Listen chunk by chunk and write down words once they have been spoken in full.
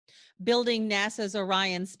building NASA's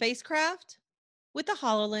Orion spacecraft with the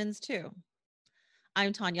HoloLens 2.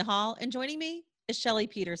 I'm Tanya Hall, and joining me is Shelley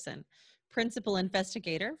Peterson, Principal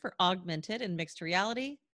Investigator for Augmented and Mixed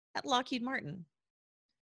Reality at Lockheed Martin.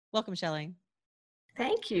 Welcome, Shelley.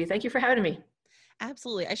 Thank you. Thank you for having me.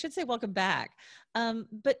 Absolutely. I should say welcome back.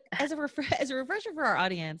 But as a refresher for our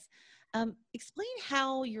audience, explain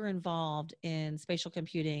how you're involved in spatial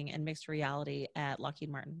computing and mixed reality at Lockheed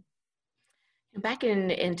Martin. Back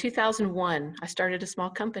in 2001, I started a small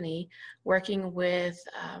company working with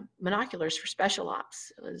monoculars for special ops.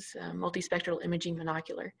 It was a multispectral imaging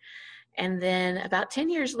monocular. And then about 10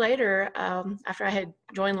 years later, after I had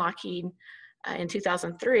joined Lockheed in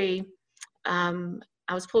 2003,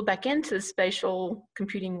 I was pulled back into the spatial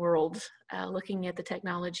computing world, looking at the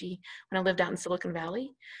technology when I lived out in Silicon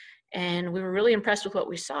Valley. And we were really impressed with what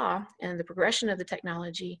we saw and the progression of the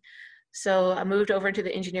technology. So I moved over into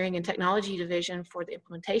the engineering and technology division for the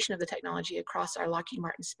implementation of the technology across our Lockheed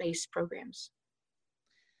Martin space programs.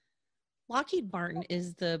 Lockheed Martin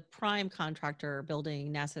is the prime contractor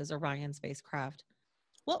building NASA's Orion spacecraft.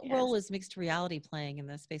 What Yes. role is mixed reality playing in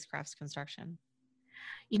the spacecraft's construction?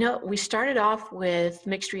 You know, we started off with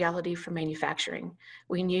mixed reality for manufacturing.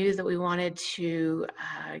 We knew that we wanted to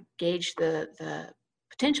gauge the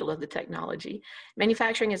potential of the technology.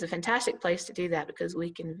 Manufacturing is a fantastic place to do that because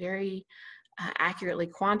we can very accurately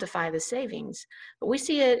quantify the savings. But we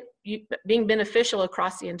see it being beneficial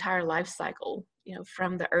across the entire life cycle, you know,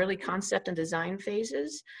 from the early concept and design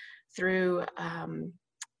phases through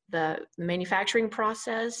the manufacturing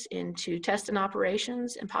process into test and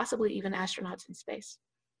operations and possibly even astronauts in space.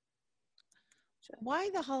 Why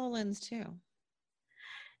the HoloLens 2?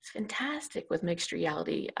 It's fantastic with mixed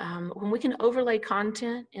reality. When we can overlay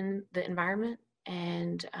content in the environment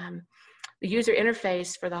and the user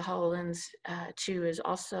interface for the HoloLens 2 is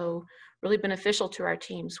also really beneficial to our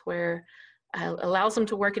teams where allows them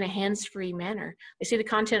to work in a hands-free manner. They see the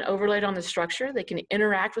content overlaid on the structure. They can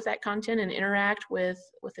interact with that content and interact with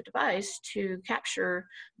the device to capture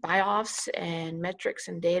buy-offs and metrics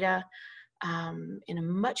and data in a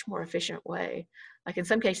much more efficient way, like in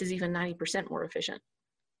some cases even 90% more efficient.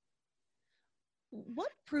 What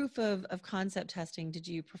proof of concept testing did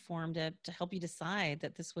you perform to help you decide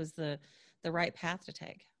that this was the right path to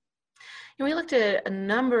take? And we looked at a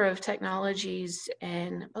number of technologies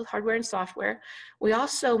and both hardware and software. We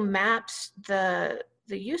also mapped the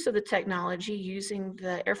use of the technology using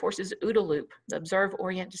the Air Force's OODA loop, the Observe,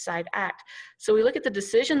 Orient, Decide, Act. So we look at the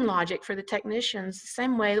decision logic for the technicians the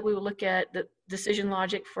same way that we would look at the decision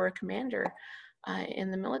logic for a commander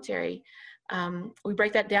in the military. We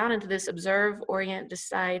break that down into this Observe, Orient,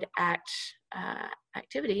 Decide, Act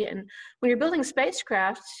activity. And when you're building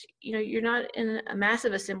spacecraft, you know, you're not in a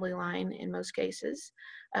massive assembly line in most cases.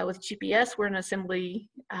 With GPS, we're in an assembly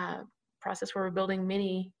process where we're building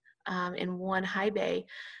many in one high bay.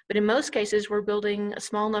 But in most cases, we're building a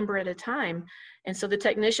small number at a time. And so the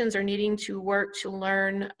technicians are needing to work to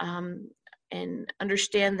learn and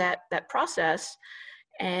understand that process.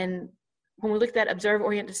 And when we look at that Observe,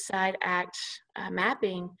 Orient, Decide, Act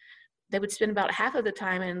mapping, they would spend about half of the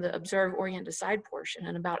time in the Observe, Orient, Decide portion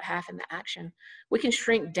and about half in the action. We can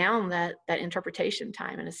shrink down that interpretation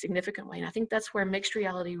time in a significant way. And I think that's where mixed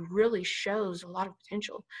reality really shows a lot of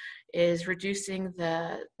potential, is reducing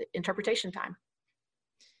the interpretation time.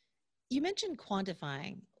 You mentioned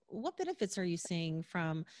quantifying. What benefits are you seeing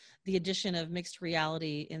from the addition of mixed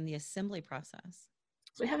reality in the assembly process?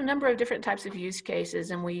 So we have a number of different types of use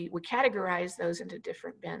cases, and we categorize those into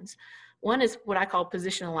different bins. One is what I call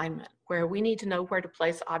position alignment, where we need to know where to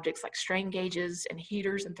place objects like strain gauges and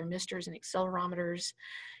heaters and thermistors and accelerometers.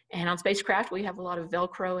 And on spacecraft, we have a lot of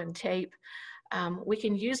Velcro and tape. We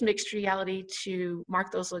can use mixed reality to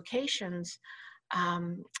mark those locations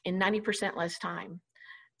in 90% less time.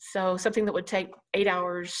 So something that would take 8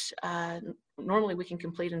 hours, normally we can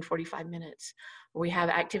complete in 45 minutes. We have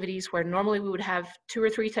activities where normally we would have 2 or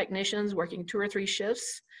 3 technicians working 2 or 3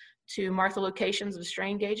 shifts to mark the locations of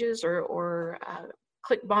strain gauges or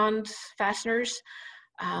click bond fasteners.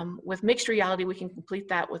 With mixed reality, we can complete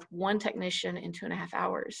that with 1 technician in 2.5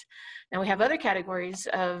 hours. Now we have other categories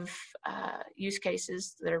of use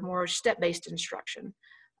cases that are more step-based instruction.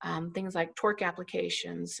 Things like torque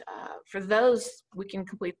applications. For those, we can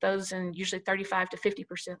complete those in usually 35 to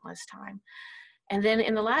 50% less time. And then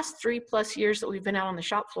in the last 3+ years that we've been out on the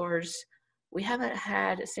shop floors, we haven't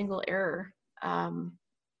had a single error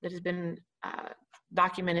that has been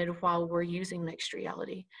documented while we're using mixed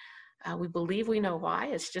reality. We believe we know why.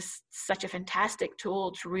 It's just such a fantastic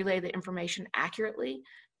tool to relay the information accurately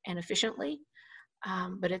and efficiently.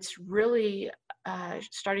 but it's really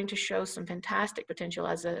starting to show some fantastic potential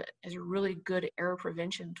as a really good error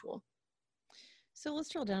prevention tool. So let's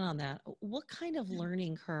drill down on that. What kind of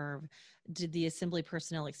learning curve did the assembly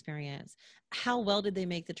personnel experience? How well did they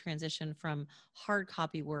make the transition from hard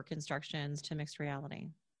copy work instructions to mixed reality?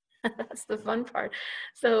 That's the fun part.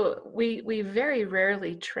 So we very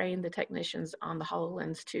rarely train the technicians on the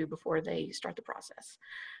HoloLens 2 before they start the process.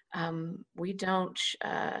 We don't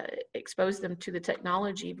expose them to the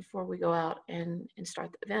technology before we go out and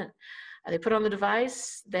start the event. They put on the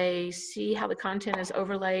device, they see how the content is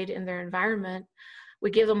overlaid in their environment.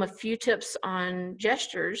 We give them a few tips on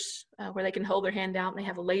gestures where they can hold their hand out and they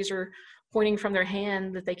have a laser pointing from their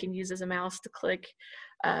hand that they can use as a mouse to click.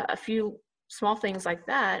 A few small things like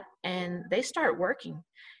that, and they start working.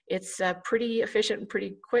 It's pretty efficient and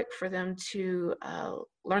pretty quick for them to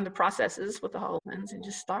learn the processes with the HoloLens and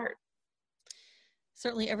just start.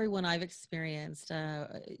 Certainly everyone I've experienced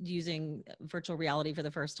using virtual reality for the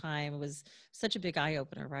first time was such a big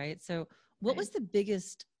eye-opener, right? So what was the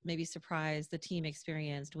biggest maybe surprise the team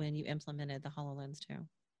experienced when you implemented the HoloLens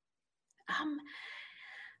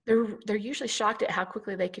 2? They're usually shocked at how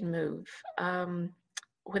quickly they can move.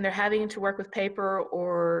 When they're having to work with paper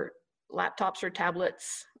or laptops or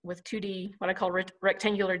tablets with 2D, what I call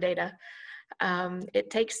rectangular data, it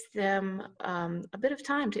takes them a bit of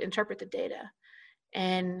time to interpret the data.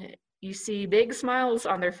 And you see big smiles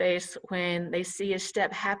on their face when they see a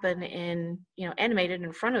step happen in, animated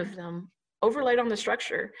in front of them, overlaid on the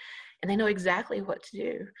structure, and they know exactly what to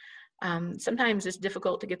do. Sometimes it's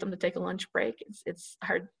difficult to get them to take a lunch break. It's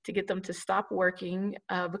hard to get them to stop working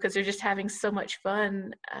because they're just having so much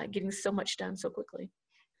fun, getting so much done so quickly.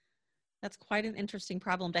 That's quite an interesting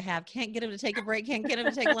problem to have. Can't get them to take a break, can't get them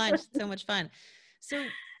to take lunch. It's so much fun. So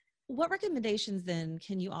what recommendations then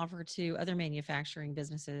can you offer to other manufacturing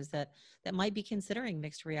businesses that might be considering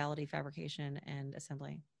mixed reality fabrication and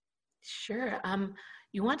assembly? Sure.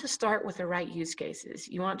 You want to start with the right use cases.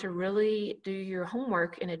 You want to really do your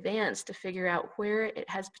homework in advance to figure out where it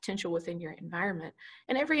has potential within your environment.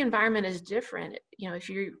 And every environment is different. If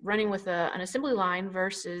you're running with an assembly line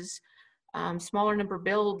versus smaller number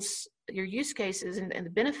builds, your use cases and the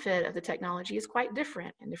benefit of the technology is quite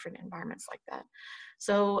different in different environments like that.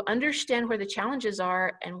 So understand where the challenges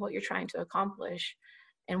are and what you're trying to accomplish,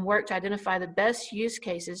 and work to identify the best use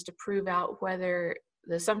cases to prove out whether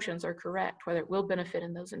the assumptions are correct, whether it will benefit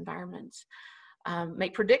in those environments.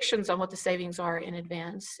 Make predictions on what the savings are in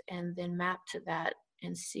advance, and then map to that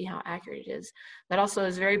and see how accurate it is. That also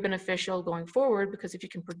is very beneficial going forward, because if you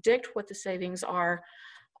can predict what the savings are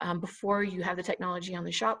before you have the technology on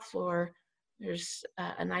the shop floor, there's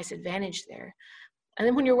a nice advantage there. And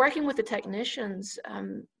then when you're working with the technicians,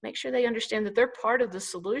 make sure they understand that they're part of the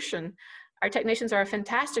solution. Our technicians are a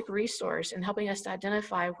fantastic resource in helping us to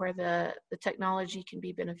identify where the technology can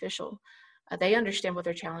be beneficial. They understand what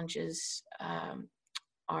their challenges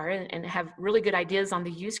are and have really good ideas on the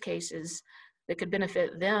use cases that could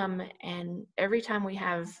benefit them. And every time we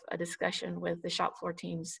have a discussion with the shop floor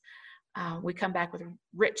teams, we come back with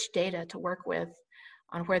rich data to work with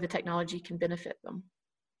on where the technology can benefit them.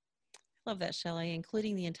 Love that, Shelley,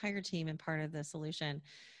 including the entire team and part of the solution.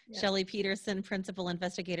 Yeah. Shelley Peterson, Principal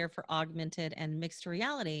Investigator for Augmented and Mixed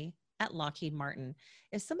Reality at Lockheed Martin.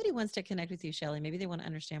 If somebody wants to connect with you, Shelley, maybe they want to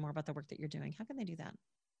understand more about the work that you're doing, how can they do that?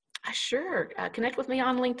 Sure. Connect with me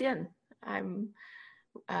on LinkedIn. I'm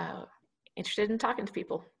interested in talking to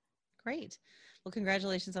people. Great. Well,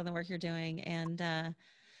 congratulations on the work you're doing. And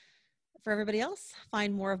for everybody else,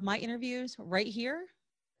 find more of my interviews right here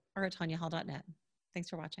or at tanyahall.net.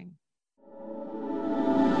 Thanks for watching.